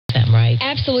right?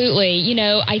 Absolutely. You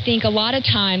know, I think a lot of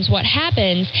times what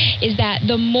happens is that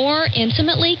the more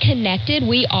intimately connected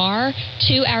we are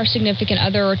to our significant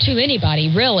other or to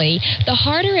anybody, really, the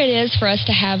harder it is for us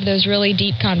to have those really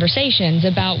deep conversations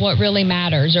about what really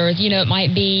matters. Or, you know, it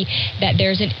might be that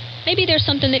maybe there's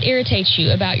something that irritates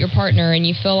you about your partner and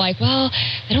you feel like, well,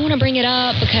 I don't want to bring it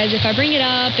up because if I bring it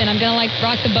up, then I'm going to like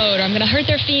rock the boat or I'm going to hurt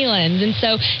their feelings. And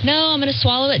so, no, I'm going to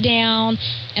swallow it down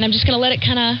and I'm just going to let it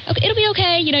okay, it'll be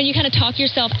okay. You know, you kind of talk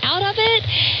yourself out of it.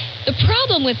 The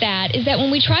problem with that is that when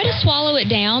we try to swallow it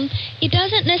down, it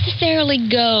doesn't necessarily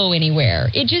go anywhere.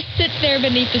 It just sits there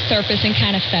beneath the surface and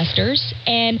kind of festers.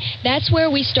 And that's where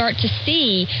we start to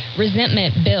see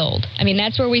resentment build. I mean,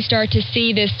 that's where we start to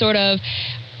see this sort of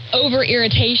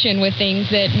over-irritation with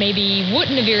things that maybe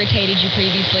wouldn't have irritated you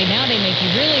previously. Now they make you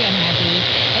really unhappy.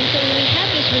 And so when we have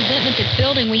this resentment that's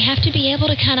building, we have to be able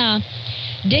to kind of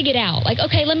dig it out. Like,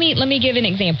 okay, let me give an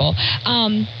example.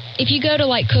 If you go to,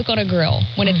 like, cook on a grill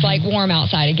when it's, like, warm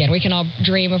outside again, we can all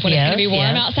dream of when it's going to be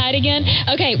warm outside again.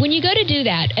 Okay, when you go to do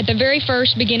that at the very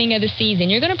first beginning of the season,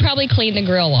 you're going to probably clean the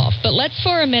grill off. But let's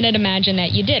for a minute imagine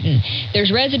that you didn't. There's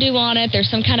residue on it,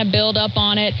 there's some kind of buildup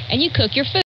on it, and you cook your food.